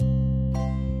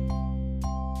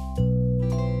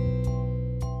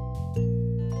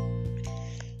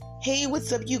Hey,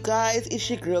 what's up, you guys? It's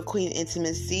your girl, Queen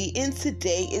Intimacy, and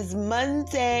today is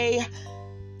Monday,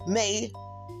 May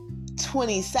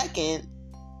 22nd,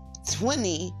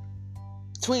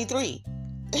 2023.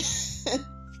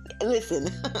 Listen,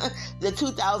 the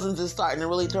 2000s is starting to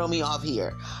really throw me off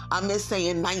here. I miss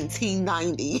saying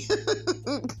 1990.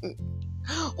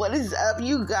 What is up,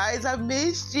 you guys? I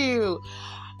missed you.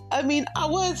 I mean, I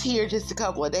was here just a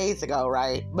couple of days ago,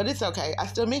 right? But it's okay. I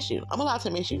still miss you. I'm allowed to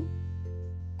miss you.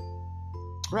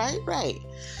 Right.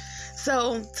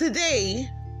 So today,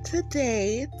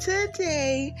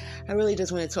 I really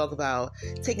just want to talk about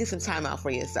taking some time out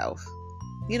for yourself.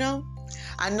 You know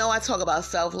I talk about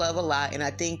self-love a lot, and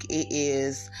I think it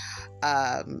is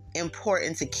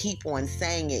important to keep on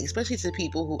saying it, especially to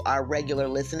people who are regular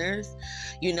listeners.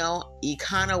 You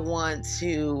kind of want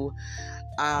to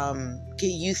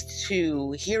get used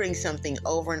to hearing something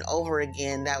over and over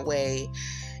again. That way,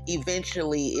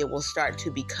 eventually it will start to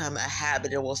become a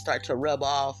habit. It will start to rub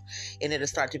off and it'll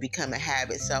start to become a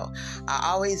habit. So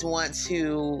I always want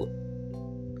to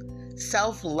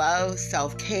self-love,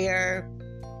 self-care,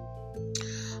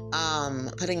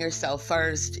 putting yourself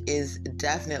first is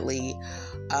definitely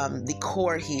the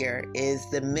core here, is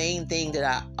the main thing that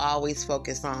I always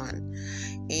focus on.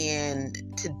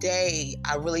 And today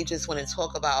I really just want to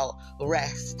talk about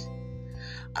rest.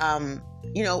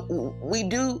 We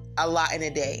do a lot in a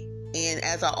day. And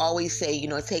as I always say,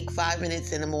 take 5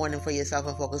 minutes in the morning for yourself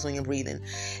and focus on your breathing.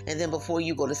 And then before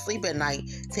you go to sleep at night,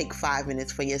 take 5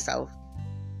 minutes for yourself.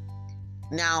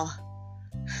 Now,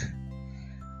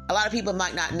 a lot of people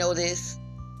might not know this,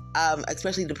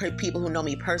 especially the people who know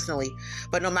me personally.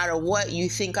 But no matter what you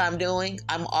think I'm doing,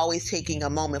 I'm always taking a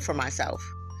moment for myself.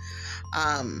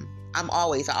 I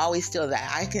always steal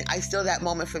that. I steal that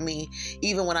moment for me,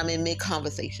 even when I'm in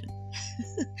mid-conversation.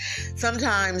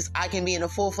 Sometimes I can be in a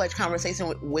full-fledged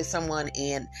conversation with someone,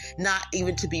 and not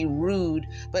even to be rude,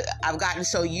 but I've gotten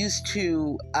so used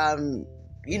to,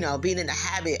 being in the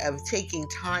habit of taking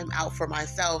time out for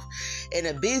myself in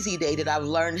a busy day that I've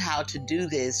learned how to do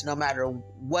this no matter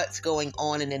what's going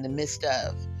on and in the midst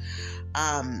of.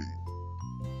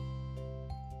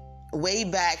 Way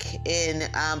back in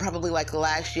probably like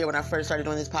last year when I first started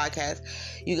doing this podcast,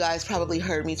 you guys probably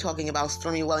heard me talking about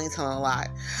Stormy Wellington a lot.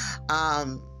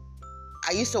 I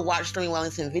used to watch Stormy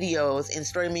Wellington videos, and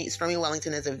Stormy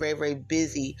Wellington is a very, very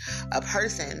busy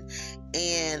person.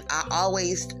 And I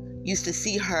always used to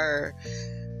see her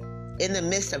in the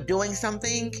midst of doing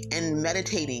something and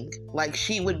meditating. Like,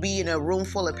 she would be in a room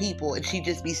full of people and she'd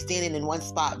just be standing in one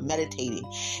spot meditating.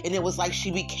 And it was like she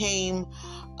became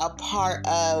a part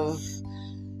of,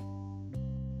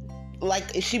 like,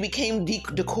 she became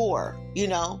decor,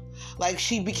 like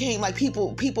she became like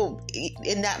people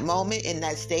in that moment, in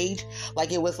that stage.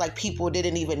 Like, it was like people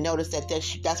didn't even notice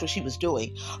that's what she was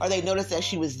doing, or they noticed that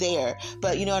she was there,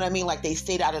 but you know what I mean? Like, they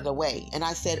stayed out of the way. And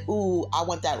I said, ooh, I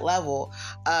want that level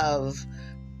of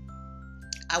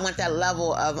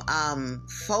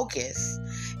focus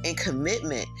and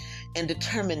commitment and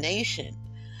determination.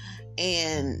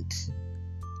 And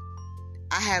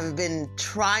I have been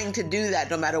trying to do that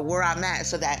no matter where I'm at,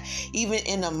 so that even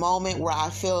in a moment where I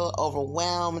feel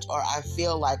overwhelmed or I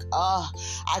feel like, I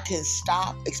can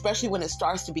stop, especially when it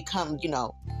starts to become,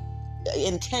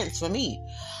 intense for me.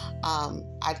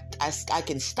 I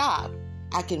can stop,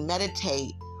 I can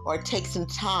meditate or take some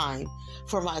time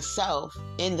for myself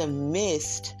in the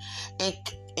midst and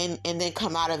then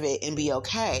come out of it and be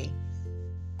okay.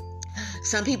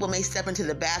 Some people may step into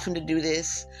the bathroom to do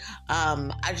this.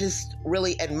 I just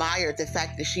really admired the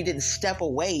fact that she didn't step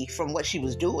away from what she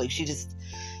was doing. She just,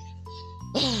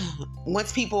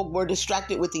 once people were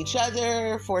distracted with each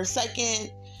other for a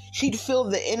second, she'd feel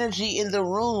the energy in the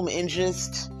room and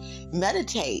just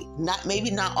meditate.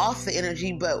 Maybe not off the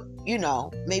energy, but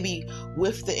maybe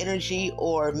with the energy,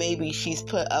 or maybe she's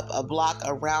put up a block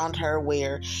around her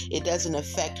where it doesn't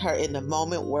affect her in the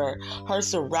moment, where her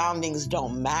surroundings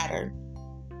don't matter.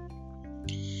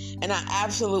 And I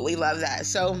absolutely love that.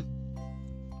 So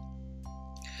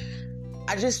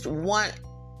I just want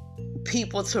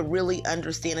people to really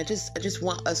understand. I just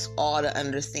want us all to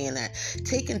understand that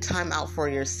taking time out for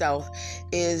yourself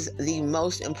is the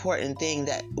most important thing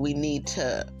that we need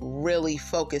to really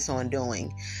focus on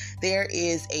doing. There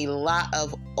is a lot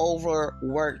of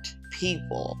overworked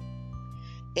people.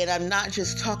 And I'm not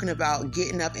just talking about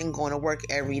getting up and going to work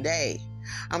every day.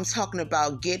 I'm talking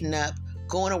about getting up,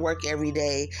 going to work every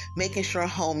day, making sure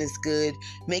home is good,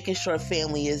 making sure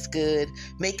family is good,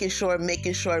 making sure,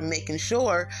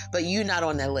 but you're not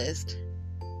on that list.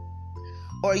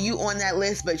 Or you on that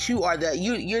list, but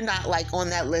you're not like on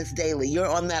that list daily. You're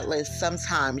on that list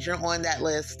sometimes. You're on that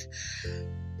list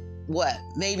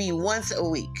maybe once a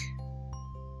week.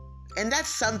 And that's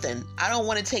something. I don't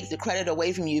want to take the credit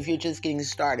away from you if you're just getting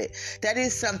started. That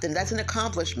is something. That's an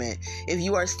accomplishment if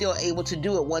you are still able to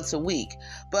do it once a week.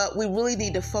 But we really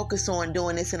need to focus on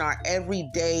doing this in our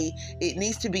everyday. It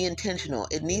needs to be intentional.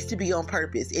 It needs to be on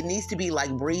purpose. It needs to be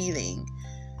like breathing.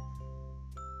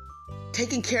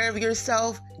 Taking care of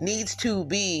yourself needs to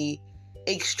be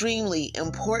extremely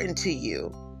important to you.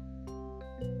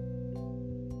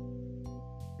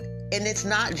 And it's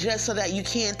not just so that you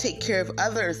can take care of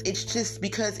others. It's just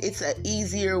because it's an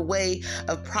easier way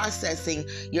of processing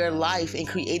your life and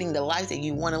creating the life that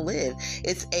you want to live.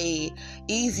 It's a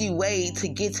easy way to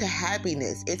get to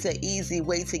happiness. It's an easy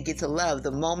way to get to love.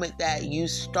 The moment that you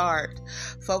start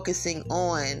focusing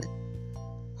on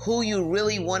who you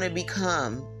really want to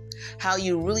become, how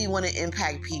you really want to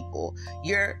impact people,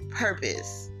 your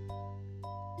purpose.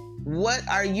 What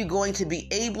are you going to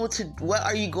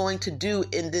do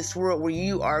in this world where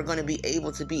you are going to be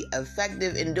able to be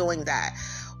effective in doing that?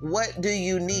 What do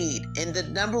you need? And the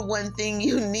number one thing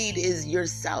you need is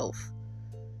yourself.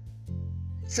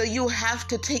 So you have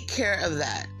to take care of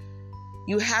that.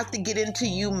 You have to get into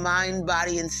you, mind,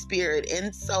 body, and spirit.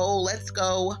 And so let's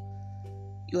go.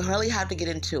 You really have to get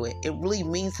into it. It really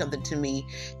means something to me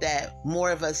that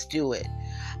more of us do it.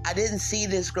 I didn't see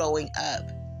this growing up.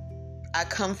 I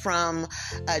come from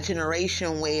a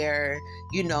generation where,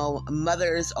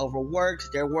 mothers overworked.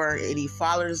 There weren't any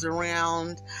fathers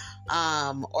around,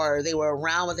 or they were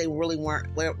around, but they really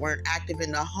weren't active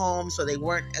in the home, so they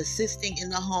weren't assisting in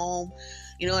the home.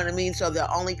 You know what I mean? So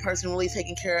the only person really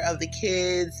taking care of the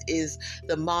kids is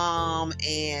the mom,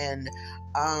 and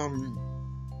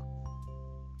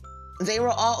they were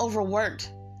all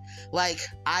overworked. Like,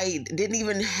 I didn't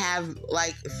even have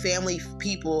family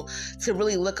people to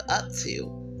really look up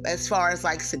to as far as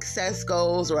success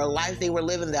goes, or a life they were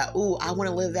living that, I want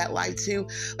to live that life too.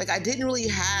 I didn't really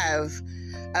have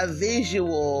a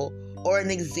visual or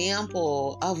an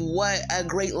example of what a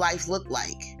great life looked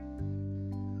like.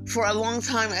 For a long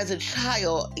time as a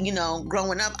child,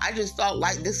 growing up, I just thought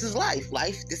this is life.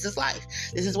 This is life.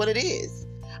 This is what it is.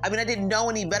 I mean, I didn't know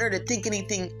any better to think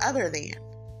anything other than.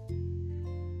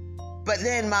 But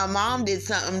then my mom did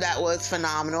something that was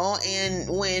phenomenal. And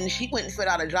when she went and filled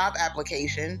out a job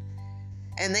application,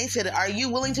 and they said, "Are you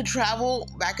willing to travel?"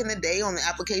 Back in the day on the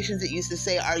applications, it used to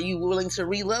say, "Are you willing to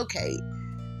relocate?"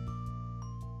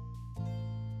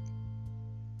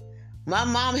 My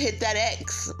mom hit that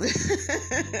X.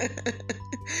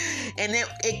 And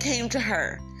it came to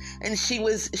her. And she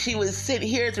was sitting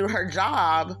here through her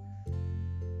job.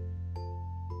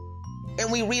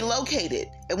 And we relocated.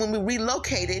 And when we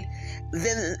relocated,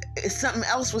 then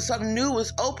something new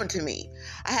was open to me.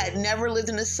 I had never lived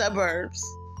in the suburbs.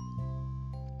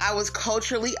 I was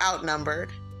culturally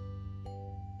outnumbered.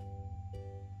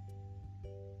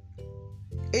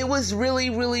 It was really,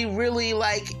 really, really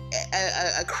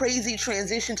a crazy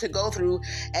transition to go through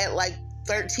at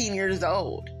 13 years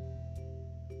old.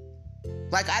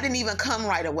 I didn't even come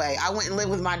right away. I went and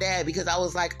lived with my dad because I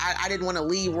was I didn't want to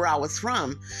leave where I was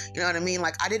from. You know what I mean?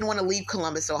 I didn't want to leave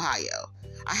Columbus, Ohio.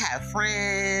 I had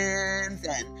friends,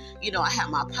 and, I had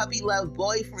my puppy love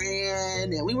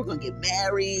boyfriend, and we were going to get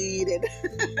married. And,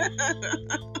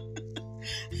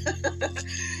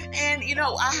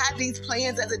 I had these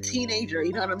plans as a teenager,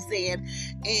 you know what I'm saying?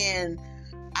 And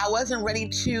I wasn't ready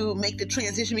to make the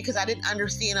transition because I didn't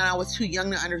understand, and I was too young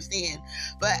to understand.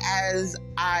 But as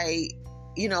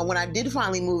when I did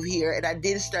finally move here, and I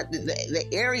did start, the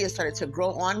area started to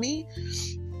grow on me,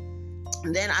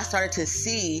 then I started to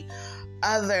see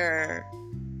I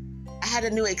had a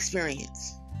new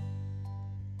experience.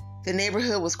 The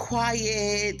neighborhood was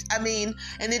quiet. I mean,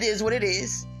 and it is what it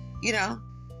is,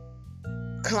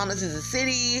 Columbus is a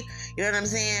city, you know what I'm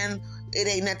saying? It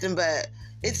ain't nothing but,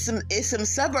 it's some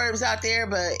suburbs out there,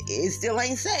 but it still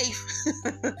ain't safe.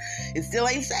 It still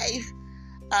ain't safe.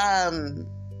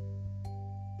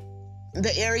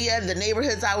 The area, the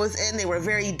neighborhoods I was in, they were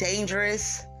very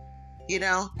dangerous.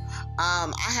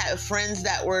 I had friends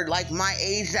that were my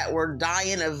age that were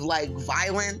dying of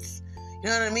violence. You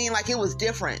know what I mean? It was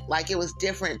different. It was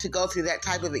different to go through that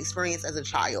type of experience as a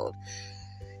child.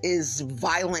 Is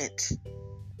violent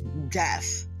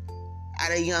death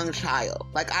at a young child.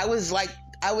 I was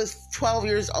 12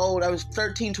 years old. I was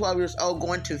 13, 12 years old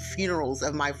going to funerals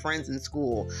of my friends in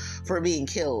school for being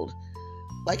killed.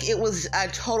 It was a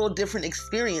total different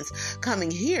experience coming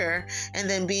here and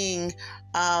then being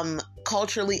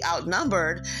culturally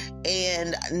outnumbered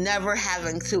and never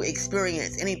having to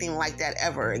experience anything like that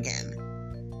ever again.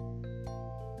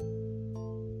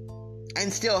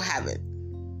 And still haven't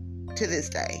to this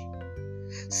day.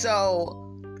 So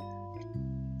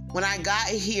when I got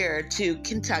here to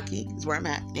Kentucky, is where I'm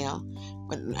at now,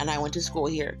 and I went to school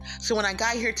here. So when I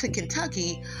got here to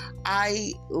Kentucky,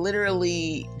 I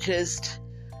literally just,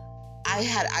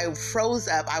 I froze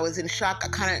up. I was in shock. I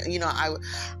kind of,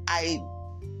 I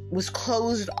was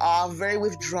closed off, very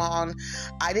withdrawn.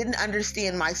 I didn't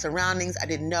understand my surroundings. I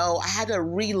didn't know. I had to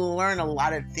relearn a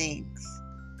lot of things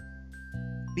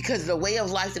because the way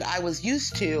of life that I was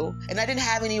used to, and I didn't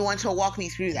have anyone to walk me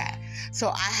through that. So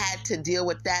I had to deal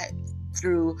with that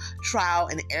through trial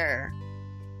and error.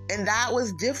 And that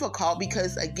was difficult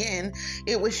because, again,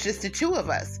 it was just the two of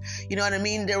us. You know what I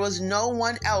mean? There was no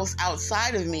one else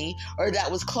outside of me or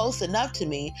that was close enough to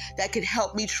me that could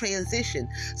help me transition.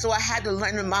 So I had to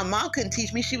learn. My mom couldn't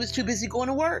teach me. She was too busy going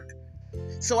to work.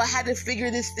 So I had to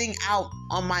figure this thing out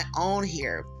on my own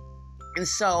here. And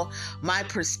so my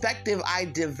perspective I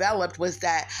developed was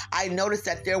that I noticed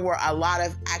that there were a lot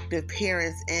of active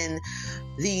parents in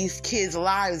these kids'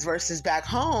 lives versus back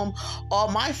home. All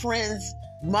my friends'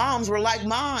 moms were like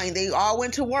mine. They all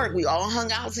went to work. We all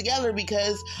hung out together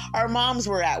because our moms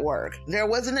were at work. There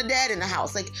wasn't a dad in the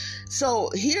house.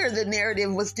 So here the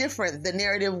narrative was different. The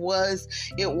narrative was,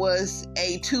 it was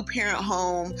a 2-parent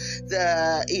home.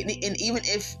 And even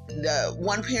if the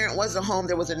one parent wasn't home,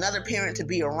 there was another parent to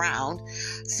be around.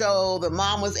 So the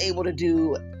mom was able to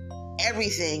do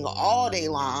everything all day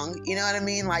long. You know what I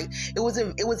mean? It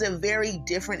was a very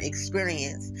different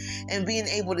experience, and being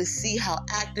able to see how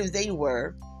active they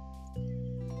were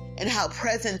and how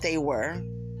present they were.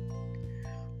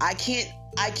 I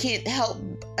can't help.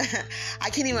 I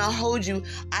can't even hold you.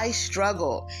 I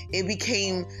struggle. It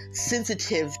became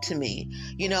sensitive to me.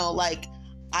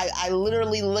 I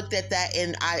literally looked at that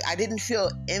and I didn't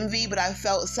feel envy, but I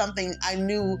felt something. I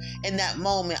knew in that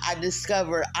moment, I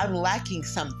discovered I'm lacking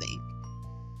something.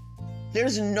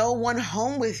 There's no one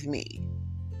home with me.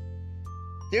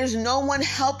 There's no one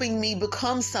helping me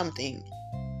become something.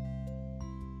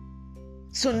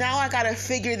 So now I got to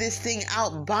figure this thing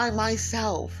out by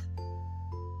myself.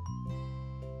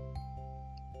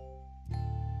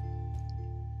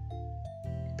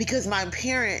 Because my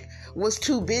parent was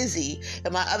too busy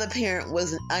and my other parent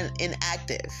was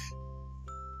inactive.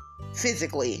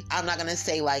 Physically, I'm not going to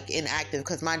say inactive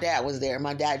because my dad was there.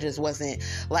 My dad just wasn't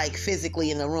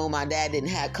physically in the room. My dad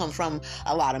didn't come from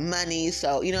a lot of money.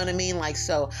 So, you know what I mean?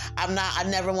 I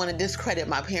never want to discredit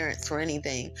my parents for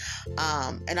anything.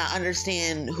 And I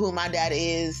understand who my dad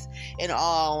is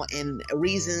and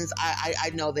reasons.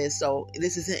 I know this. So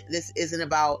this isn't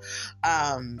about,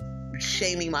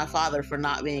 shaming my father for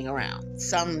not being around.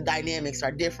 Some dynamics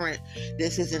are different.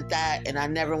 This isn't that. And I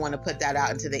never want to put that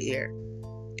out into the air.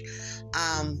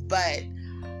 But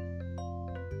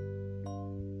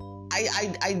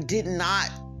I did not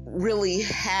really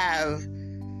have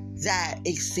that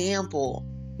example.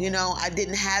 I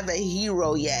didn't have a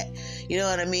hero yet. You know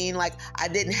what I mean? I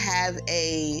didn't have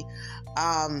an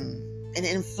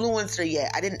influencer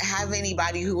yet. I didn't have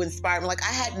anybody who inspired me.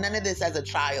 I had none of this as a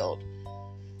child.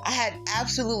 I had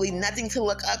absolutely nothing to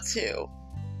look up to.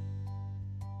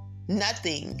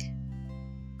 Nothing.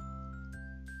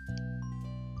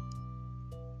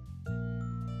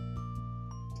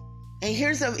 And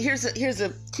here's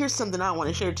something I want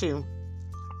to share too.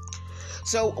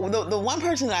 So the one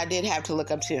person that I did have to look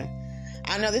up to,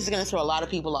 I know this is going to throw a lot of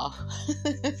people off.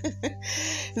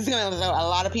 This is going to throw a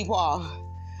lot of people off.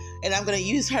 And I'm going to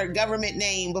use her government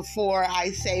name before I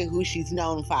say who she's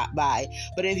known by.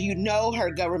 But if you know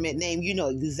her government name, you know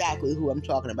exactly who I'm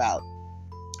talking about.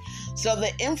 So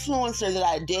the influencer that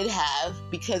I did have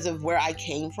because of where I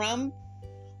came from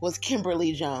was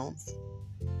Kimberly Jones.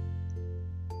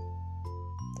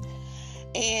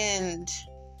 And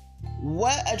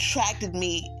what attracted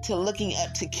me to looking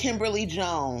up to Kimberly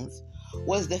Jones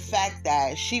was the fact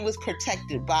that she was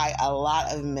protected by a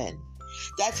lot of men.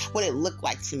 That's what it looked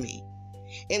like to me.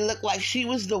 It looked like she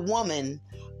was the woman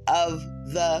of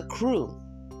the crew.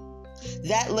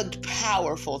 That looked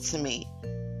powerful to me.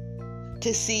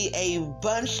 To see a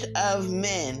bunch of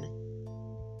men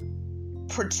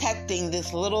protecting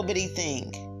this little bitty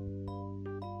thing.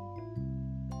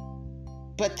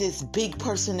 But this big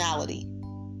personality.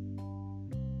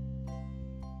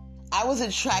 I was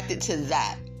attracted to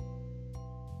that.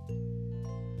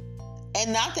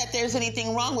 And not that there's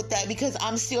anything wrong with that, because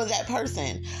I'm still that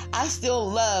person. I still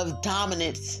love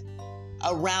dominance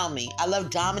around me. I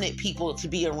love dominant people to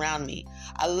be around me.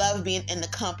 I love being in the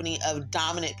company of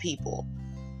dominant people.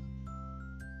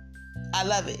 I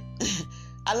love it.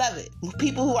 I love it.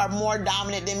 People who are more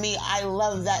dominant than me, I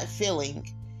love that feeling.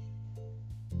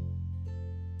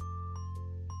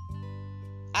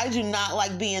 I do not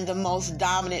like being the most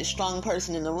dominant, strong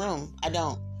person in the room. I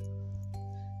don't.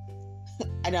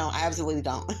 I don't. I absolutely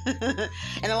don't.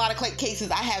 In a lot of cases,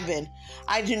 I have been.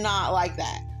 I do not like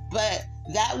that. But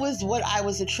that was what I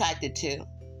was attracted to.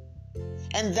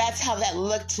 And that's how that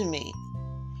looked to me.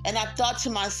 And I thought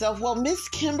to myself, well, Miss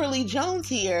Kimberly Jones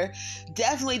here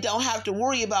definitely don't have to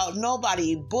worry about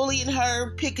nobody bullying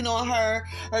her, picking on her,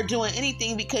 or doing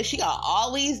anything, because she got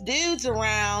all these dudes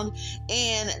around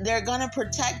and they're going to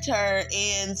protect her.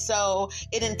 And so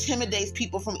it intimidates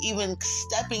people from even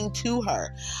stepping to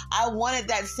her. I wanted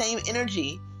that same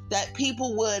energy that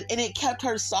people would, and it kept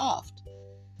her soft.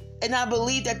 And I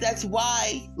believe that that's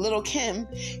why Little Kim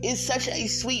is such a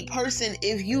sweet person.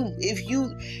 If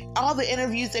you, all the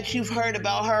interviews that you've heard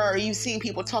about her, or you've seen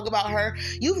people talk about her,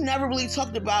 you've never really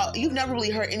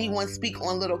heard anyone speak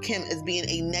on Little Kim as being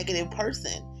a negative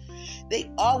person.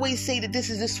 They always say that this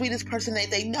is the sweetest person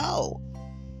that they know.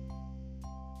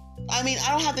 I mean, I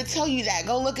don't have to tell you that.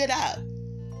 Go look it up.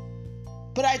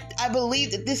 But I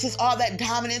believe that this is all that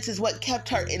dominance is what kept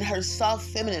her in her soft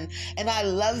feminine. And I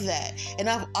love that. And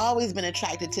I've always been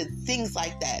attracted to things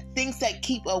like that. Things that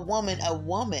keep a woman a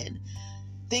woman.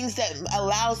 Things that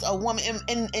allows a woman.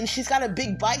 And she's got a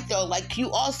big bite though. Like, you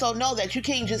also know that you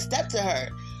can't just step to her.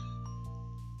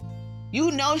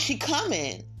 You know she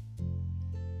coming.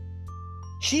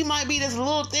 She might be this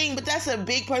little thing, but that's a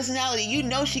big personality. You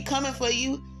know she coming for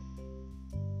you.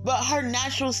 But her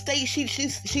natural state,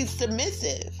 she's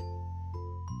submissive.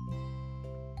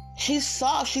 She's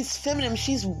soft. She's feminine.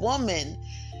 She's woman.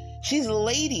 She's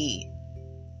lady.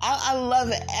 I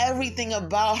love everything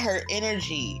about her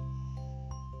energy.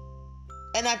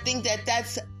 And I think that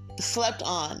that's slept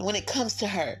on when it comes to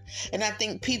her. And I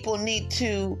think people need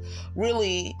to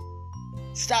really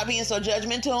stop being so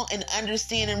judgmental and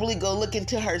understand, and really go look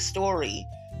into her story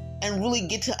and really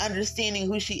get to understanding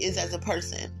who she is as a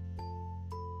person.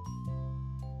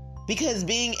 Because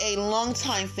being a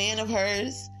longtime fan of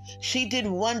hers, she did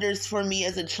wonders for me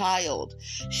as a child.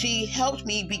 She helped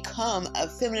me become a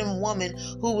feminine woman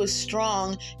who was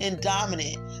strong and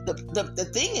dominant. The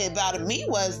thing about me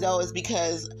was, though, is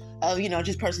because of,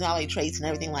 just personality traits and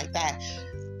everything like that.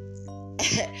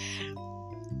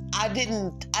 I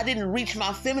didn't reach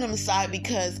my feminine side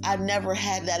because I never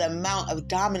had that amount of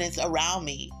dominance around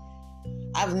me.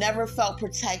 I've never felt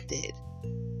protected.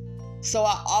 So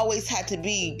I always had to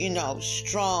be,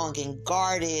 strong and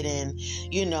guarded and,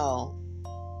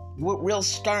 real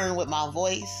stern with my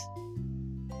voice.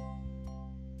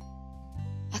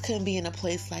 I couldn't be in a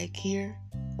place like here,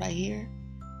 right here,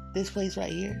 this place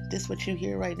right here, this what you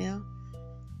hear right now.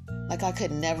 Like, I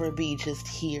could never be just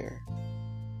here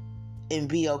and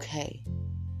be okay.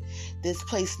 This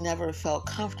place never felt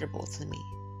comfortable to me.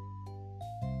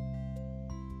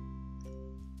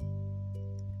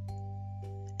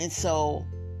 And so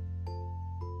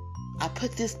I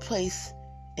put this place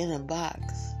in a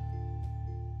box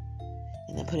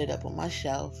and I put it up on my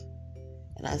shelf,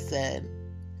 and I said,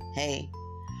 hey,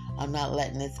 I'm not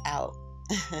letting this out.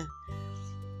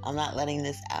 I'm not letting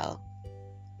this out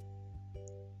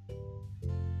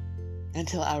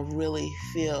until I really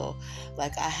feel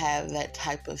like I have that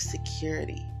type of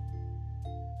security.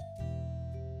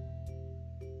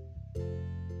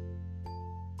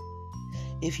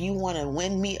 If you want to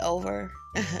win me over,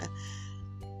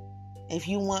 if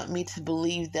you want me to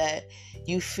believe that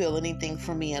you feel anything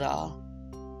for me at all,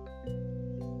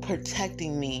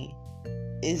 protecting me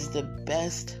is the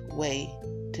best way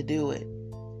to do it.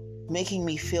 Making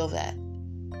me feel that.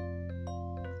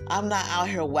 I'm not out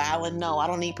here wilding. No, I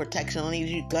don't need protection. I don't need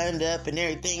you gunned up and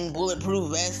everything,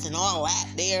 bulletproof vest and all that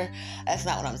there. That's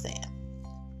not what I'm saying.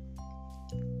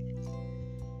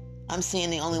 I'm saying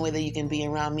the only way that you can be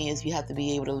around me is you have to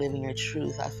be able to live in your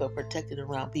truth. I feel protected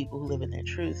around people who live in their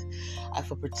truth. I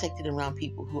feel protected around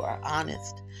people who are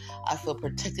honest. I feel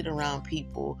protected around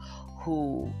people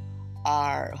who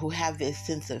have this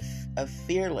sense of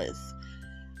fearless.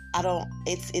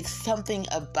 It's something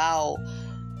about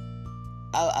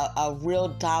a real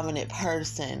dominant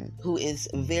person who is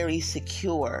very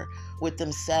secure with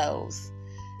themselves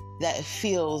that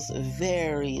feels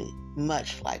very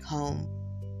much like home.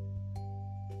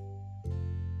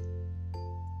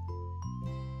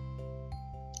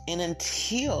 And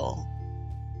until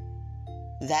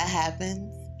that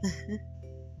happens,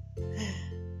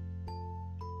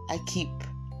 I keep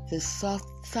the soft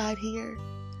side here.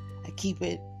 I keep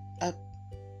it up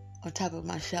on top of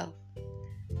my shelf,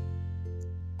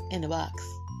 in a box,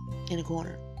 in a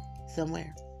corner,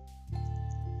 somewhere.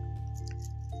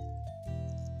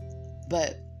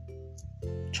 But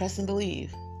trust and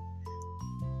believe,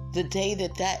 the day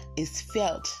that is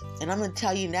felt, and I'm going to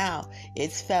tell you now,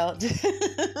 it's felt.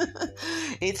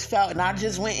 It's felt. And I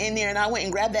just went in there and I went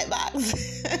and grabbed that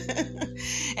box.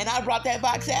 And I brought that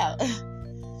box out.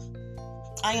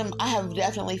 I have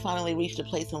definitely finally reached a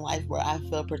place in life where I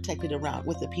feel protected around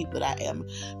with the people that I am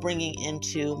bringing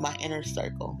into my inner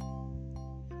circle.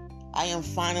 I am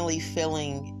finally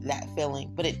feeling that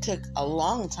feeling, but it took a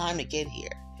long time to get here.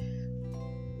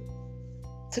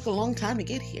 It took a long time to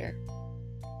get here.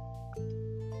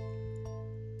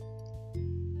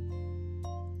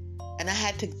 And I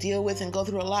had to deal with and go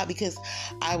through a lot because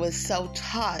I was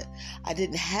self-taught. I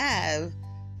didn't have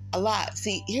a lot.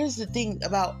 See, here's the thing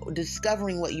about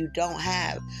discovering what you don't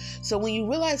have. So when you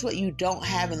realize what you don't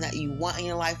have and that you want in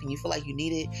your life and you feel like you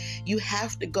need it, you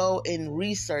have to go and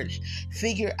research,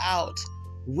 figure out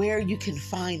where you can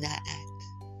find that at.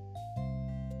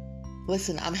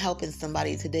 Listen, I'm helping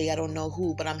somebody today. I don't know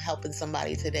who, but I'm helping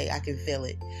somebody today. I can feel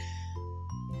it.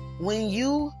 When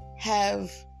you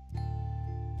have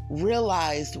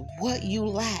realized what you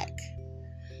lack,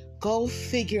 go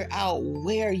figure out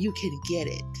where you can get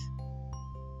it.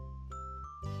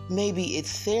 Maybe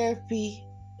it's therapy.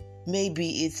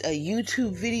 Maybe it's a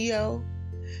YouTube video.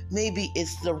 Maybe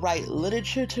it's the right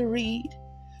literature to read.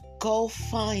 Go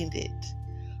find it.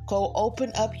 Go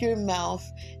open up your mouth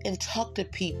and talk to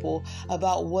people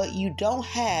about what you don't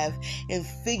have and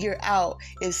figure out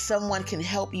if someone can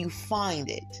help you find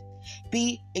it.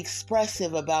 Be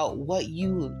expressive about what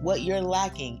you're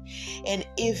lacking. And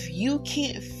if you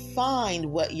can't find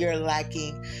what you're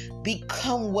lacking,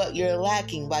 become what you're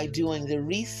lacking by doing the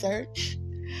research,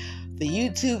 the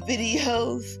YouTube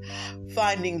videos,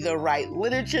 finding the right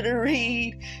literature to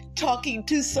read, talking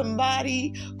to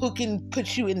somebody who can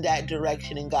put you in that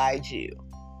direction and guide you.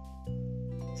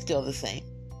 Still the same.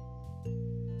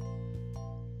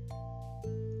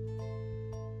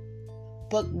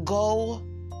 But go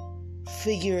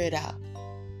figure it out.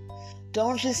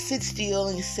 Don't just sit still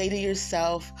and say to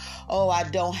yourself, oh, I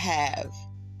don't have.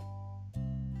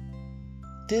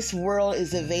 This world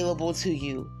is available to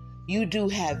you. You do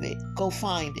have it. Go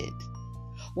find it.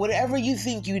 Whatever you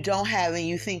think you don't have and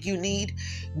you think you need,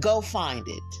 go find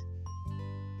it.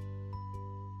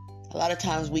 A lot of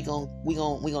times we gonna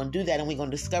do that and we're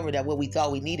gonna discover that what we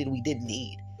thought we needed, we didn't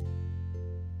need.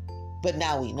 But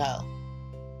now we know.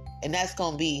 And that's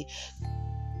gonna be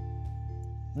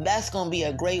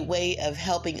a great way of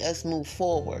helping us move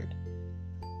forward.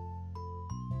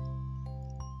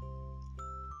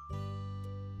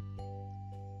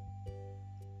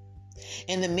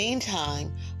 In the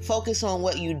meantime, focus on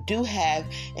what you do have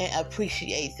and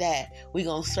appreciate that. We're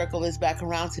going to circle this back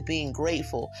around to being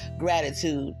grateful,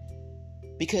 gratitude,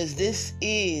 because this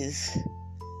is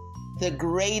the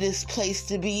greatest place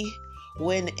to be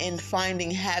when in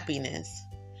finding happiness.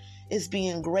 Is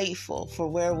being grateful for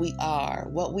where we are,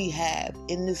 what we have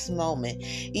in this moment.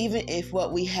 Even if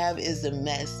what we have is a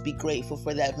mess, be grateful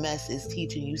for that mess is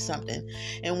teaching you something.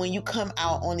 And when you come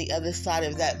out on the other side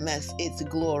of that mess, it's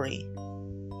glory.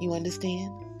 You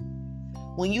understand?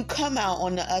 When you come out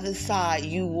on the other side,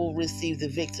 you will receive the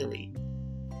victory.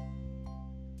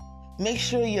 Make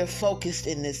sure you're focused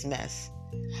in this mess.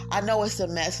 I know it's a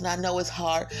mess and I know it's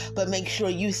hard, but make sure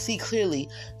you see clearly.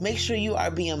 Make sure you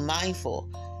are being mindful.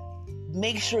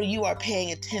 Make sure you are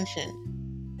paying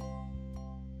attention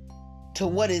to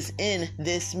what is in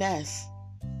this mess.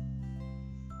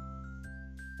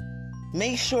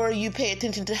 Make sure you pay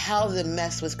attention to how the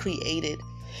mess was created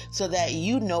so that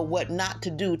you know what not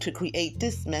to do to create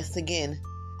this mess again.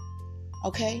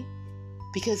 Okay?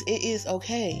 Because it is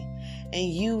okay. And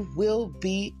you will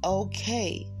be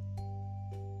okay.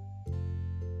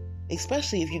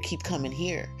 Especially if you keep coming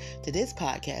here to this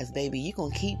podcast, baby. You're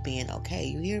going to keep being okay.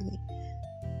 You hear me?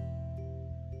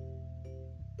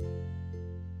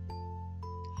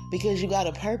 Because you got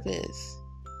a purpose.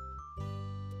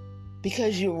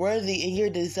 Because you're worthy and you're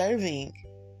deserving.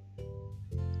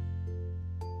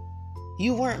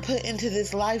 You weren't put into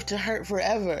this life to hurt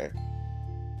forever.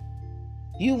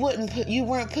 You weren't put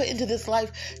into this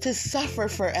life to suffer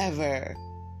forever.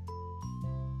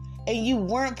 And you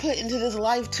weren't put into this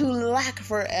life to lack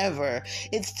forever.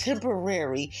 It's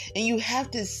temporary. And you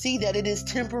have to see that it is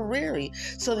temporary.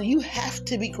 So you have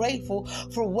to be grateful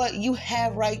for what you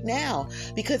have right now.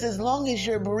 Because as long as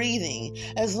you're breathing,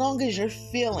 as long as you're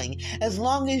feeling, as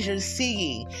long as you're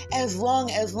seeing, as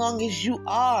long as you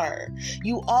are,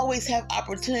 you always have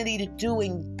opportunity to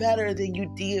doing better than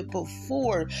you did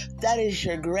before. That is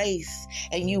your grace.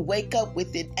 And you wake up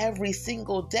with it every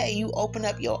single day. You open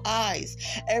up your eyes.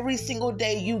 Every single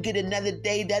day you get another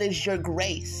day. That is your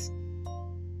grace.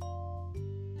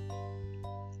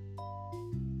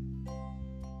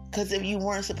 Because if you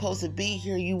weren't supposed to be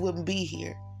here, you wouldn't be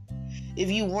here.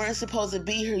 If you weren't supposed to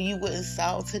be here, you wouldn't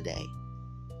solve today.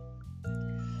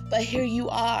 But here you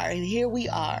are, and here we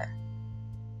are.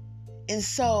 And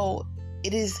so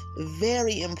it is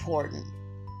very important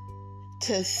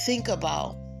to think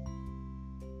about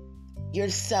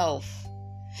yourself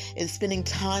and spending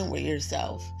time with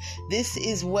yourself. This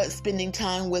is what spending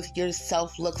time with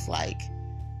yourself looks like.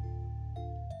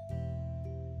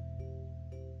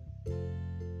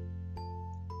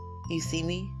 You see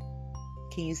me?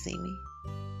 Can you see me?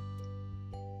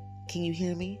 Can you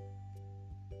hear me?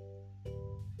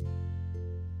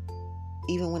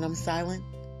 Even when I'm silent,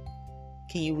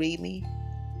 can you read me?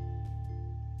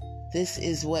 This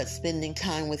is what spending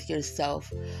time with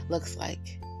yourself looks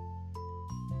like.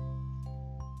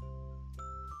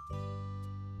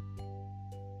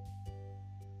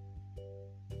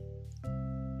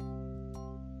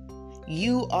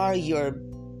 You are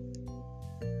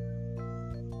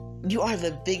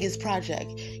the biggest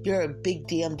project. You're a big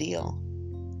damn deal.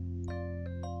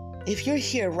 If you're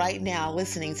here right now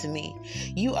listening to me,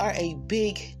 you are a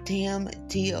big damn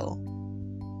deal.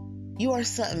 You are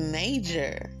something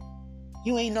major.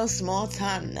 You ain't no small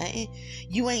time nothing.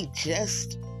 You ain't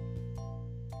just.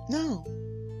 No.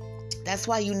 That's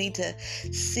why you need to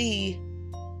see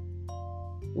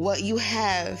what you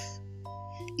have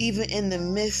even in the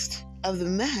midst of the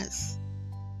mess.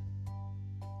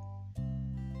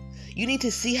 You need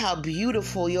to see how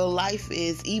beautiful your life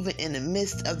is even in the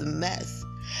midst of the mess.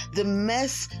 The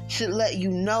mess should let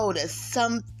you know that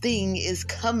something is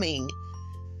coming.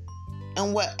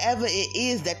 And whatever it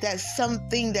is, that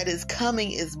something that is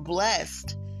coming is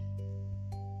blessed.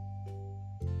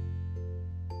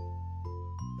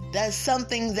 That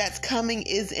something that's coming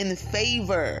is in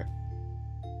favor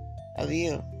of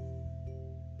you.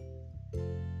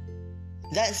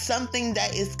 That something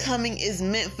that is coming is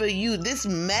meant for you. This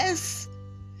mess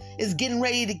is getting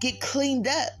ready to get cleaned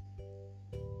up.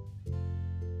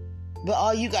 But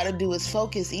all you got to do is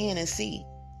focus in and see.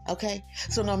 Okay?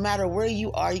 So no matter where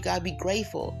you are, you got to be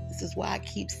grateful. This is why I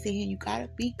keep saying you got to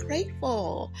be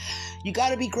grateful. You got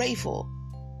to be grateful.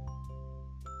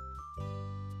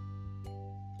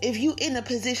 If you in a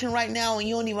position right now and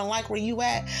you don't even like where you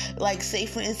at, like say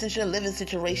for instance your living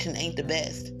situation ain't the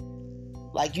best.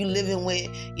 Like you living with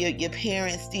your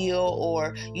parents still,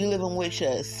 or you living with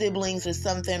your siblings or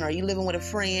something, or you living with a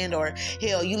friend, or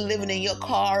hell, you living in your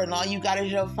car and all you got is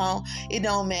your phone. It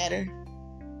don't matter.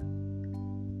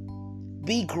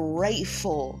 Be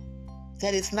grateful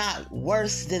that it's not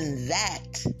worse than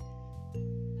that.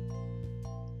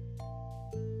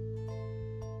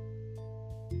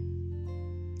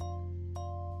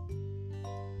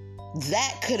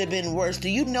 That could have been worse. Do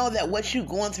you know that what you're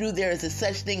going through, there is a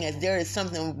such thing as there is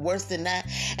something worse than that?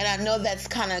 And I know that's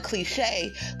kind of cliche,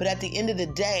 but at the end of the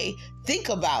day, think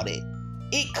about it.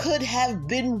 It could have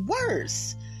been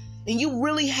worse. And you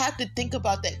really have to think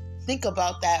about that. Think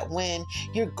about that when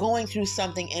you're going through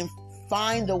something, and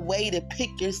find a way to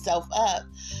pick yourself up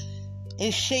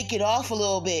and shake it off a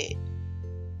little bit.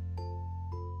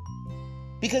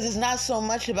 Because it's not so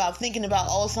much about thinking about,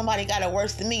 oh, somebody got it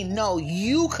worse than me. No,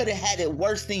 you could have had it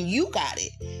worse than you got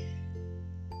it.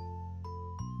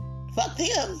 Fuck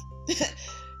them.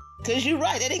 Because you're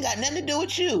right. That ain't got nothing to do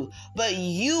with you. But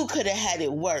you could have had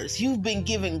it worse. You've been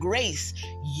given grace.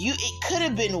 It could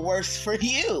have been worse for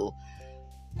you.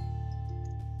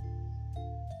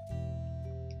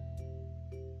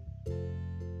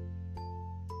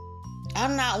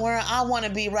 I'm not where I want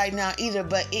to be right now either,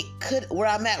 but where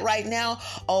I'm at right now,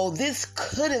 oh, this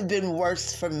could have been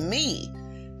worse for me.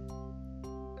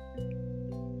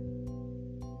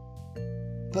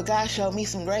 But God showed me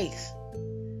some grace.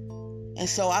 And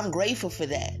so I'm grateful for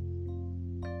that.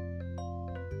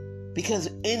 Because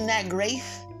in that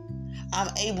grace, I'm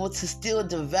able to still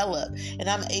develop, and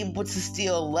I'm able to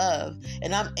still love,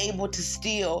 and I'm able to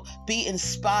still be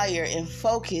inspired and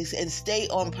focus and stay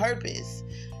on purpose.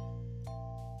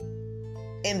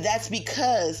 And that's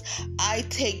because I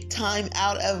take time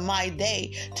out of my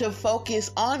day to focus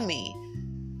on me,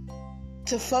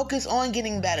 to focus on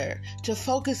getting better, to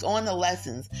focus on the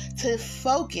lessons, to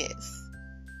focus.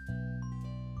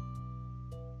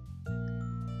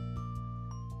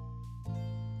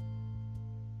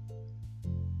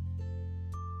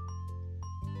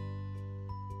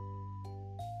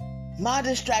 My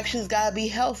distractions gotta be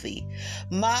healthy.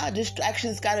 My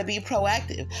distractions gotta be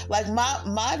proactive. Like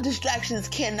my distractions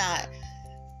cannot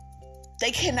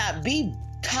be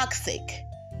toxic.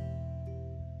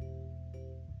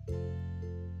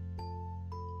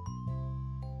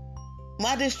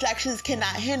 My distractions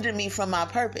cannot hinder me from my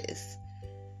purpose.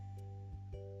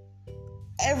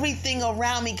 Everything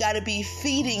around me got to be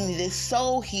feeding this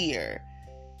soul here.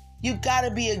 You got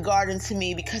to be a garden to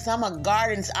me because I'm a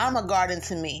garden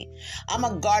to me. I'm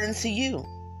a garden to you.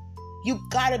 You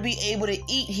got to be able to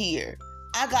eat here.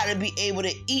 I got to be able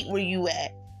to eat where you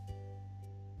at.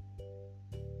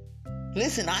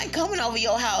 Listen, I ain't coming over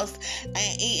your house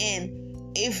and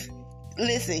eating.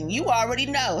 Listen, you already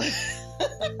know.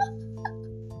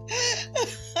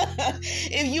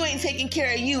 If you ain't taking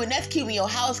care of you, and that's keeping your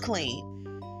house clean.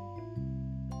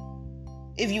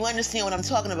 If you understand what I'm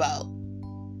talking about.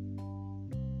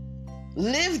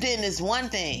 Lived in is one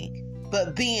thing,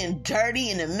 but being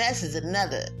dirty and a mess is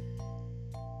another.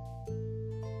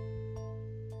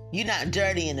 You're not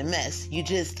dirty and a mess. You're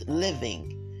just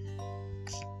living.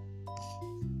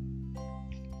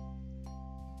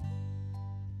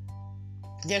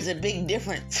 There's a big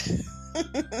difference.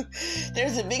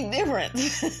 There's a big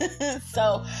difference.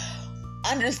 So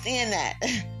understand that.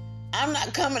 I'm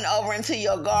not coming over into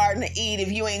your garden to eat if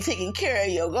you ain't taking care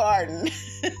of your garden.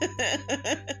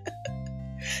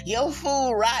 Your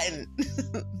food rotten.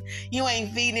 You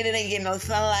ain't feeding it. It ain't getting no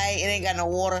sunlight. It ain't got no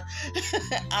water.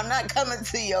 I'm not coming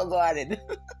to your garden.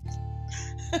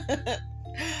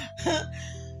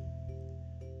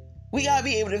 We gotta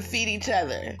be able to feed each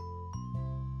other.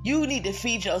 You need to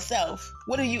feed yourself.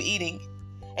 What are you eating?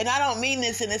 And I don't mean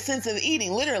this in the sense of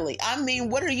eating, literally. I mean,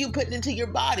 what are you putting into your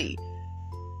body?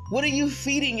 What are you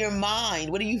feeding your mind?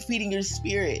 What are you feeding your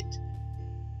spirit?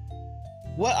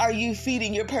 What are you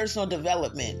feeding your personal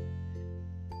development?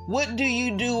 What do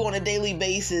you do on a daily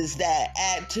basis that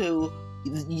add to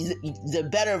the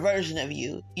better version of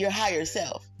you, your higher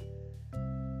self?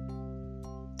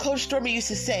 Coach Stormy used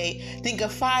to say, think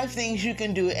of 5 things you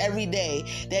can do every day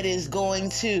that is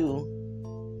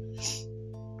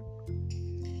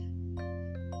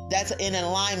that's in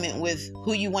alignment with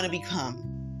who you want to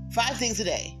become. 5 things a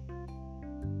day.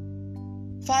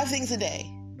 5 things a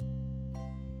day.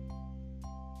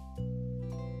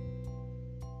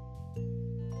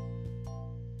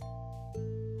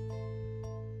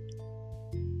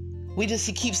 We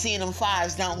just keep seeing them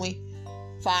 5s, don't we?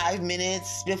 5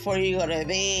 minutes before you go to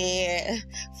bed.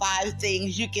 5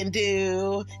 things you can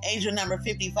do. Angel number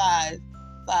 55.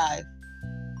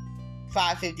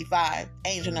 555.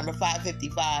 Angel number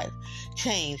 555.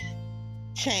 Change.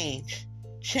 Change.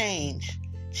 Change.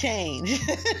 Change.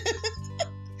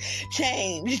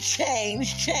 Change.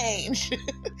 Change. Change.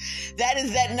 That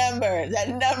is that number. That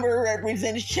number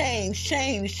represents change.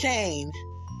 Change. Change.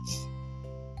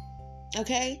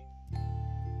 Okay?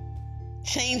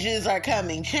 Changes are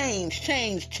coming. Change,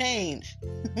 change, change.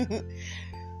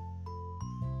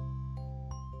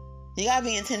 You gotta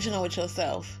be intentional with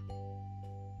yourself.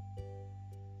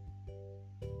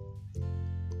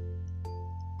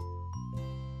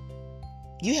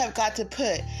 You have got to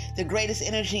put the greatest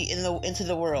energy into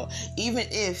the world, even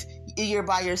if you're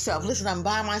by yourself. Listen, I'm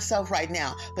by myself right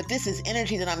now, but this is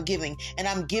energy that I'm giving, and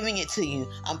I'm giving it to you.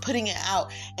 I'm putting it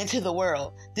out into the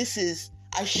world.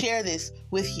 I share this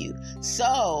with you.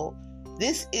 So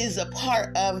this is a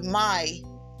part of my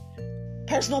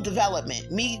personal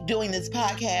development. Me doing this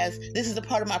podcast, this is a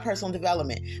part of my personal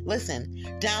development. Listen,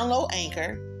 download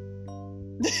Anchor.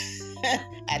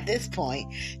 At this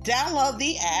point, download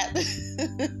the app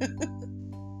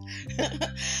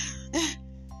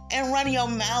and run your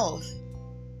mouth.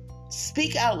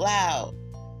 Speak out loud.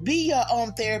 Be your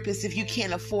own therapist if you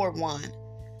can't afford one.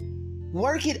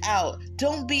 Work it out.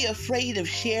 Don't be afraid of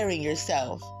sharing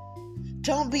yourself.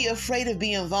 Don't be afraid of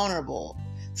being vulnerable.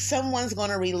 Someone's going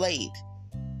to relate.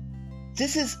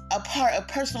 This is a part of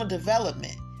personal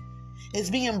development. It's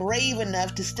being brave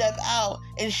enough to step out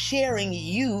and sharing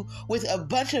you with a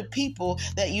bunch of people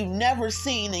that you've never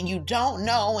seen and you don't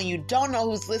know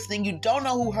who's listening, you don't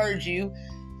know who heard you.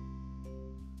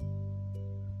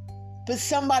 But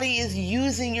somebody is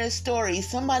using your story.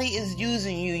 Somebody is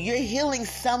using you. You're healing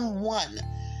someone.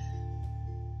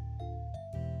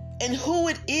 And who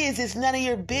it is none of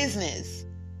your business.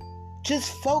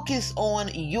 Just focus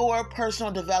on your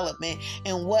personal development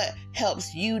and what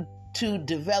helps you to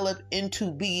develop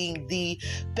into being the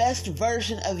best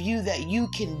version of you that you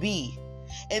can be.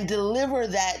 And deliver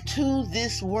that to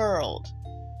this world.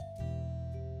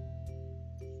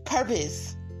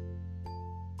 Purpose.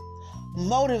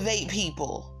 Motivate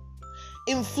people,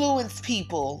 influence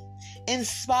people,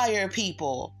 inspire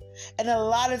people. And a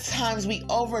lot of times we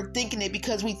overthinking it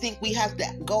because we think we have to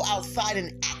go outside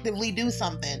and actively do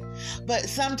something. But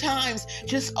sometimes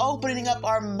just opening up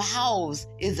our mouths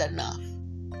is enough.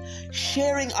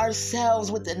 Sharing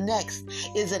ourselves with the next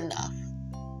is enough.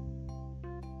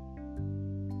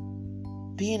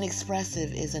 Being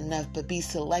expressive is enough, but be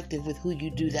selective with who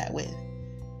you do that with.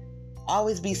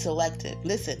 Always be selective.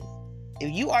 Listen, if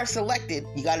you are selected,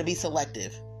 you got to be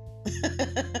selective.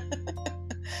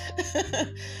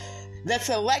 The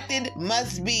selected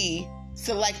must be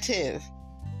selective.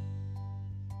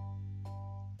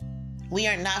 We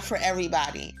are not for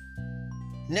everybody.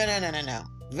 No.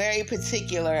 Very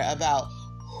particular about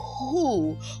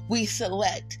who we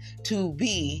select to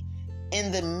be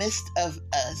in the midst of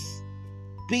us.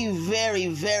 Be very,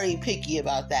 very picky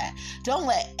about that. Don't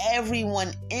let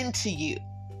everyone into you.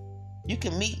 You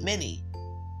can meet many.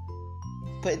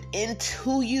 But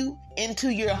into you, into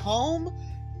your home?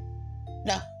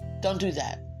 No, don't do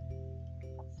that.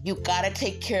 You gotta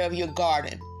take care of your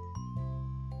garden.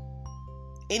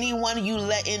 Anyone you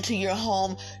let into your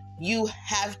home, you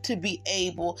have to be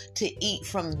able to eat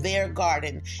from their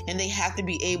garden, and they have to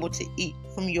be able to eat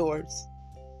from yours.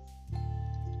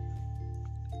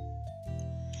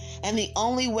 And the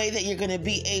only way that you're going to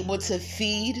be able to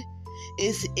feed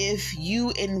is if you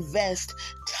invest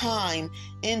time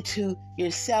into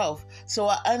yourself. So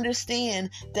I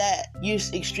understand that you're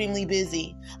extremely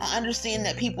busy. I understand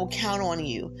that people count on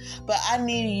you, but I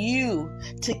need you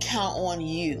to count on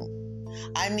you.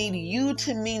 I need you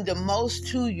to mean the most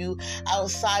to you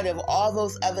outside of all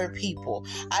those other people.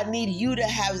 I need you to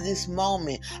have this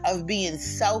moment of being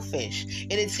selfish.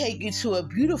 It'll take you to a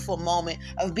beautiful moment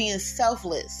of being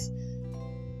selfless.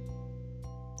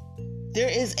 There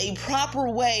is a proper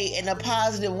way and a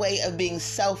positive way of being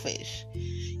selfish.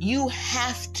 You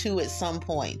have to at some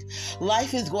point.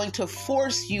 Life is going to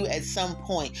force you at some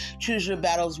point. Choose your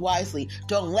battles wisely.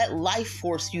 Don't let life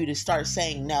force you to start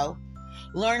saying no.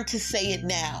 Learn to say it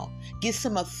now. Get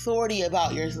some authority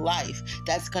about your life.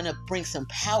 That's going to bring some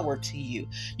power to you.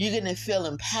 You're going to feel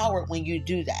empowered when you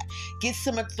do that. Get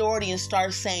some authority and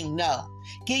start saying no.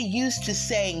 Get used to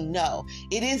saying no.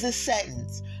 It is a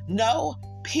sentence. No,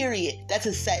 period. That's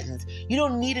a sentence. You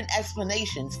don't need an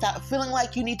explanation. Stop feeling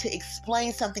like you need to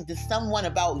explain something to someone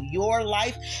about your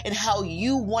life and how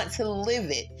you want to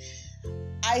live it.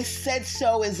 I said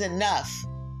so is enough.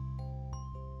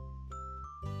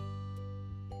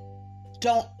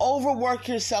 Don't overwork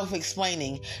yourself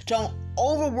explaining. Don't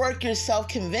overwork yourself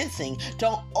convincing.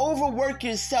 Don't overwork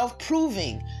yourself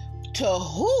proving. To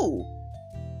who?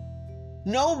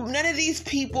 No, none of these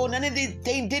people,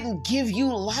 they didn't give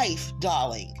you life,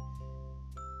 darling.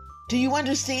 Do you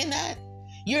understand that?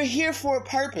 You're here for a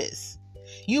purpose.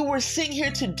 You were sent here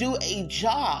to do a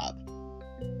job.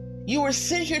 You were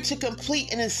sent here to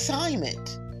complete an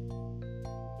assignment.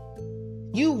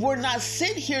 You were not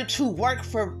sent here to work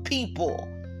for people.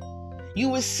 You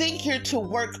were sent here to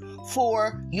work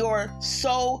for your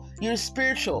soul, your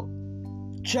spiritual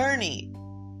journey,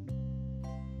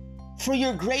 for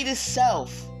your greatest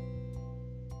self.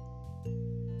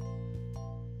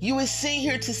 You were sent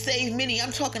here to save many.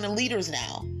 I'm talking to leaders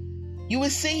now. You were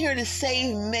sent here to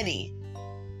save many.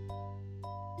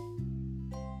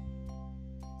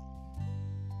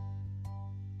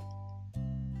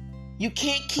 You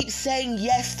can't keep saying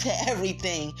yes to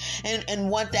everything and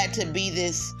want that to be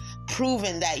this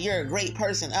proven that you're a great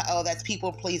person. That's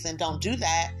people pleasing. Don't do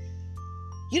that.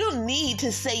 You don't need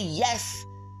to say yes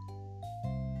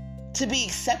to be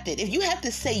accepted. If you have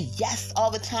to say yes all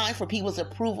the time for people's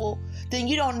approval, then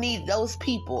you don't need those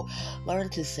people. Learn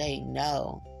to say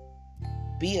no.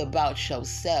 Be about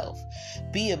yourself.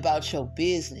 Be about your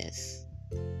business.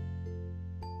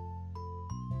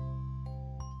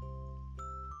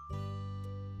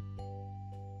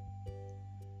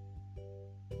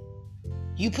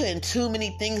 You putting too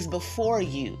many things before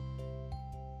you.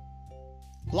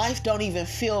 Life don't even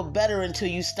feel better until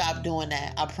you stop doing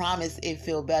that. I promise it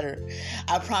feel better.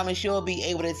 I promise you'll be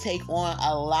able to take on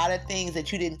a lot of things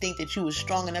that you didn't think that you were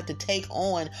strong enough to take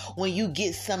on when you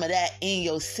get some of that in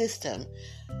your system.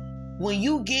 When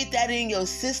you get that in your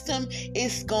system,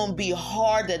 it's going to be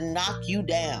hard to knock you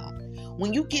down.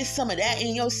 When you get some of that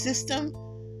in your system,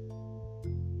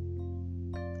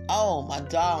 oh my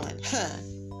darling,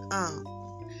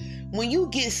 when you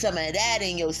get some of that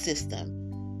in your system,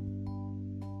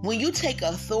 when you take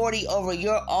authority over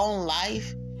your own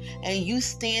life and you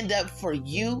stand up for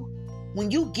you, when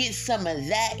you get some of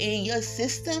that in your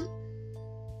system,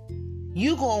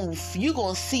 you're gonna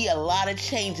see a lot of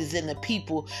changes in the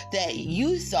people that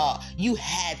you thought you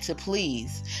had to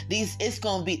please.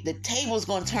 The table's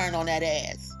gonna turn on that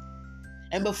ass.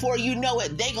 And before you know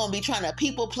it, they're going to be trying to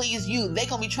people please you. They're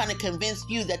going to be trying to convince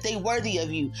you that they're worthy of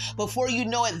you. Before you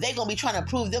know it, they're going to be trying to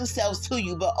prove themselves to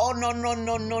you. But oh, no.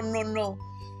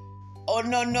 Oh,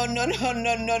 no.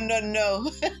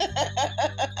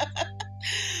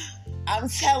 I'm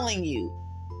telling you,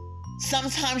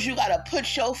 Sometimes you gotta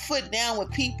put your foot down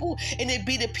with people, and it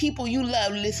be the people you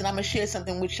love. Listen, I'm gonna share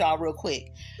something with y'all real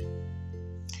quick.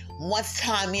 Once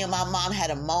time, me and my mom had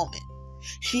a moment.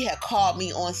 She had called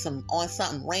me on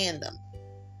something random.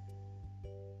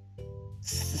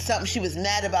 Something she was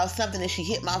mad about, something, and she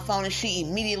hit my phone, and she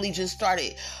immediately just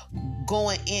started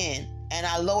going in. And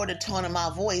I lowered the tone of my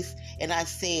voice, and I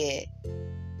said,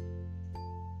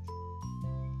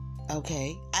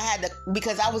 okay. I had to,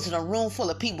 because I was in a room full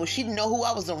of people. She didn't know who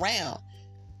I was around.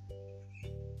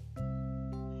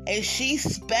 And she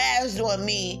spazzed on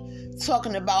me,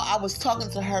 talking about I was talking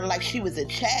to her like she was a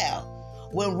child.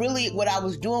 When really what I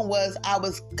was doing was I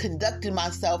was conducting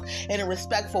myself in a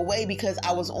respectful way, because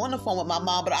I was on the phone with my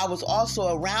mom, but I was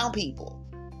also around people.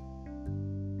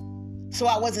 So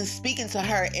I wasn't speaking to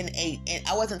her and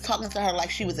I wasn't talking to her like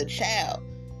she was a child.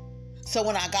 So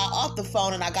when I got off the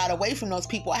phone and I got away from those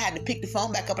people, I had to pick the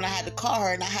phone back up and I had to call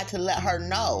her, and I had to let her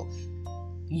know,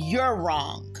 you're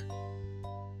wrong.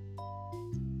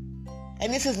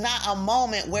 And this is not a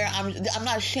moment where I'm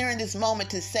not sharing this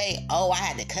moment to say, oh, I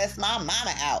had to cuss my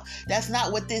mama out. That's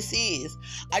not what this is.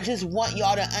 I just want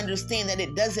y'all to understand that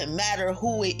it doesn't matter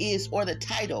who it is or the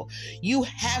title. You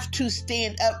have to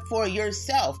stand up for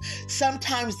yourself.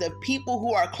 Sometimes the people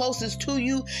who are closest to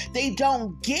you, they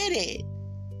don't get it.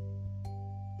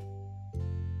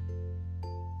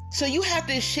 So you have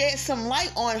to shed some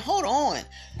light on, hold on.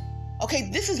 Okay,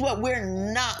 this is what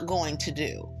we're not going to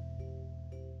do.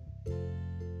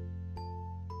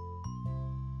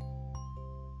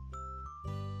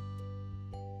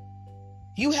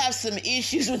 You have some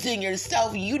issues within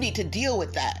yourself. You need to deal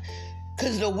with that.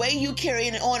 Because the way you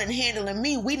carrying it on and handling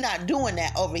me, we not doing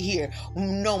that over here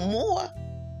no more.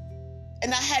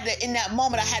 And I had to, in that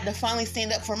moment, I had to finally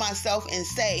stand up for myself and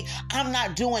say, I'm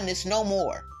not doing this no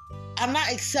more. I'm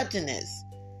not accepting this.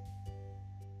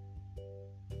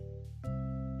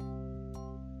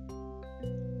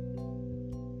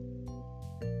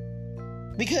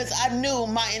 Because I knew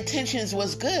my intentions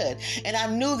was good, and I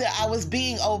knew that I was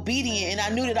being obedient, and I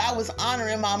knew that I was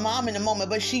honoring my mom in the moment,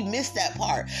 but she missed that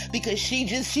part because she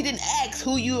didn't ask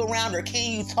who you around or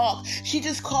can you talk. She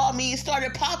just called me and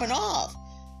started popping off.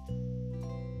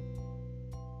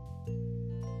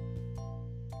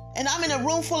 And I'm in a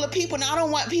room full of people, and I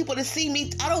don't want people to see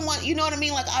me. I don't want, you know what I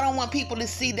mean? Like, I don't want people to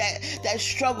see that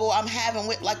struggle I'm having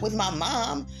with my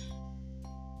mom.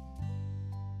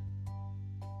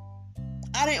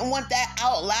 I didn't want that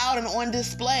out loud and on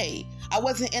display. I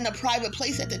wasn't in a private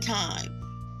place at the time.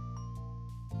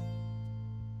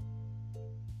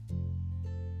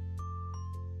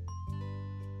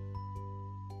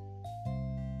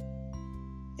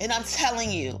 And I'm telling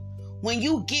you, when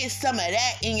you get some of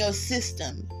that in your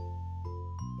system,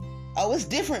 oh, it's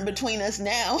different between us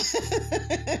now.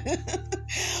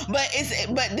 but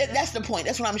that's the point.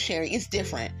 That's what I'm sharing. It's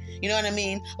different. You know what I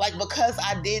mean? Like, because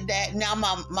I did that, now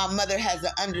my mother has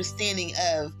an understanding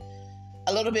of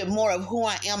a little bit more of who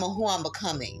I am and who I'm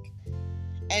becoming.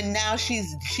 And now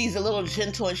she's a little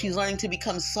gentle, and she's learning to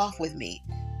become soft with me.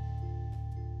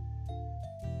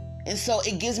 And so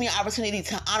it gives me an opportunity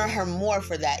to honor her more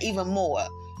for that, even more.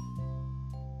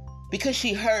 Because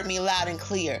she heard me loud and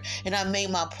clear, and I made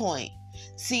my point.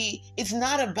 See, it's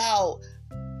not about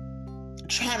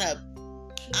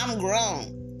I'm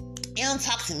grown. You don't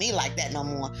talk to me like that no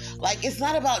more. Like, it's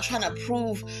not about trying to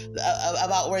prove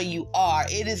about where you are.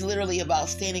 It is literally about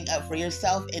standing up for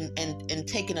yourself and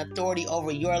taking authority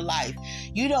over your life.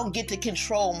 You don't get to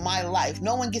control my life.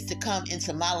 No one gets to come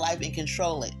into my life and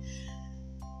control it.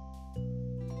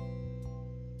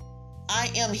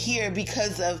 I am here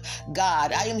because of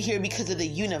God. I am here because of the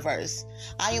universe.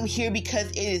 I am here because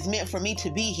it is meant for me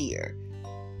to be here.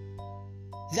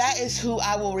 That is who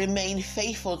I will remain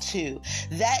faithful to.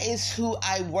 That is who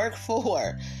I work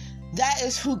for. That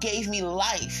is who gave me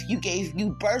life. You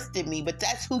birthed me, but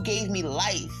that's who gave me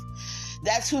life.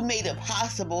 That's who made it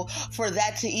possible for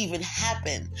that to even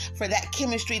happen, for that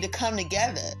chemistry to come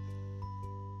together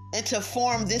and to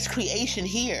form this creation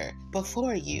here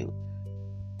before you.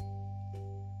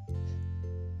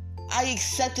 I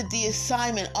accepted the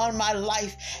assignment on my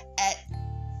life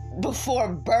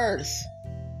before birth.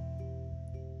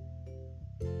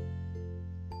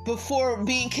 Before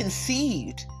being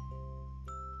conceived.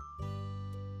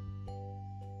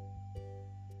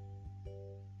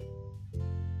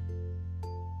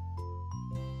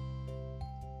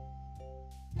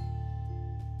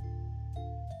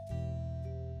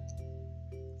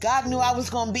 God knew I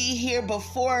was going to be here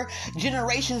before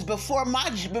generations, before my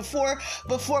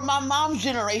mom's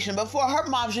generation, before her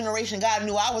mom's generation. God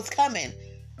knew I was coming.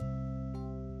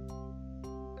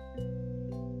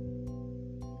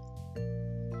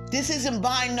 This isn't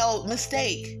by no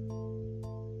mistake.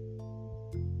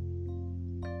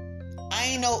 I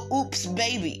ain't no oops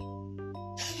baby.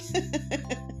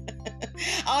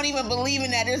 I don't even believe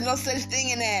in that. There's no such thing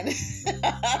in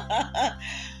that.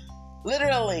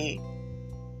 Literally.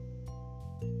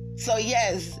 So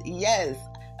yes,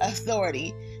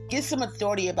 authority. Get some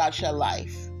authority about your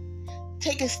life.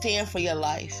 Take a stand for your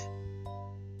life.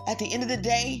 At the end of the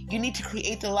day, you need to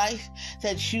create the life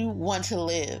that you want to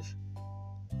live.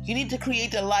 You need to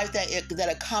create the life that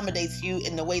accommodates you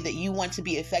in the way that you want to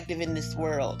be effective in this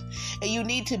world. And you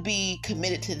need to be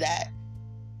committed to that.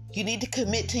 You need to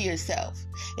commit to yourself.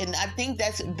 And I think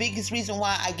that's the biggest reason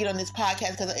why I get on this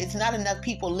podcast, because it's not enough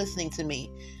people listening to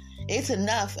me. It's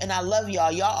enough, and I love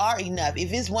y'all. Y'all are enough.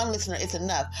 If it's one listener, it's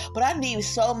enough. But I need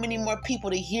so many more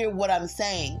people to hear what I'm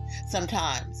saying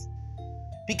sometimes,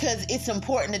 because it's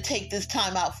important to take this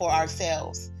time out for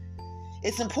ourselves.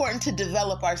 It's important to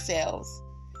develop ourselves.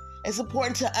 It's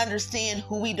important to understand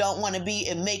who we don't want to be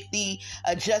and make the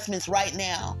adjustments right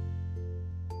now.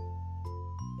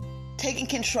 Taking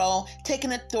control,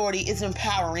 taking authority is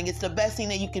empowering. It's the best thing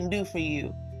that you can do for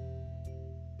you.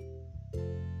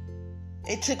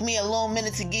 It took me a little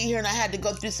minute to get here, and I had to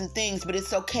go through some things, but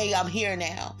it's okay. I'm here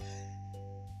now.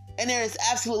 And there is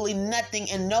absolutely nothing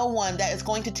and no one that is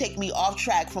going to take me off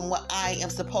track from what I am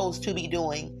supposed to be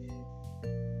doing.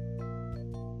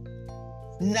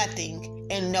 Nothing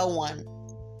and no one.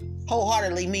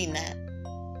 Wholeheartedly mean that.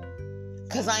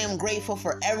 Because I am grateful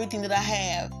for everything that I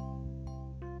have.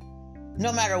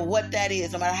 No matter what that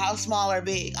is, no matter how small or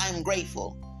big, I am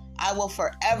grateful. I will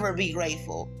forever be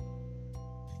grateful.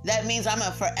 That means I'm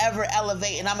going to forever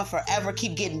elevate, and I'm going to forever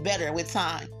keep getting better with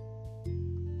time.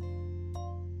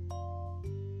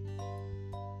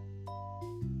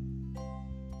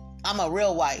 I'm a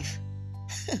real wife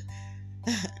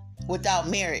without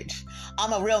marriage.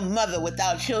 I'm a real mother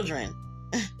without children.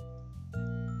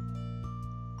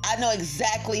 I know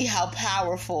exactly how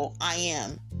powerful I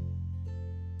am.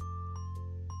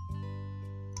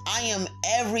 I am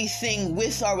everything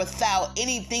with or without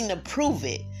anything to prove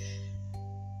it.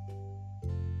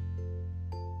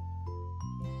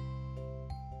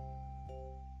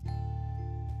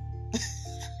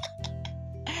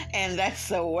 And that's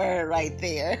a word right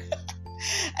there.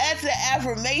 That's an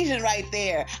affirmation right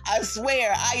there. I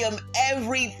swear I am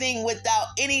everything without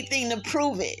anything to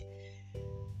prove it.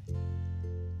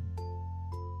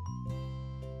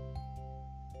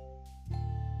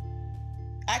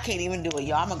 I can't even do it,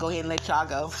 y'all. I'm going to go ahead and let y'all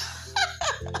go.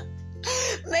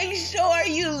 Make sure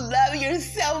you love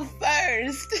yourself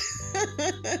first.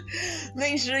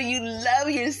 Make sure you love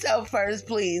yourself first,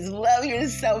 please. Love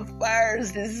yourself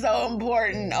first. It's so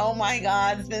important. Oh my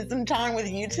God. Spend some time with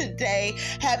you today.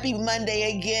 Happy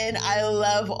Monday again. I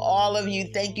love all of you.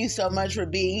 Thank you so much for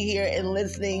being here and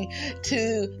listening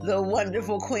to the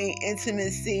wonderful Queen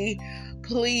Intimacy.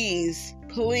 Please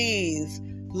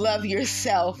love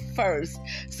yourself first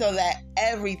so that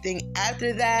everything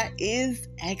after that is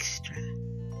extra.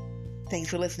 Thanks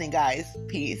for listening, guys.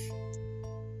 Peace.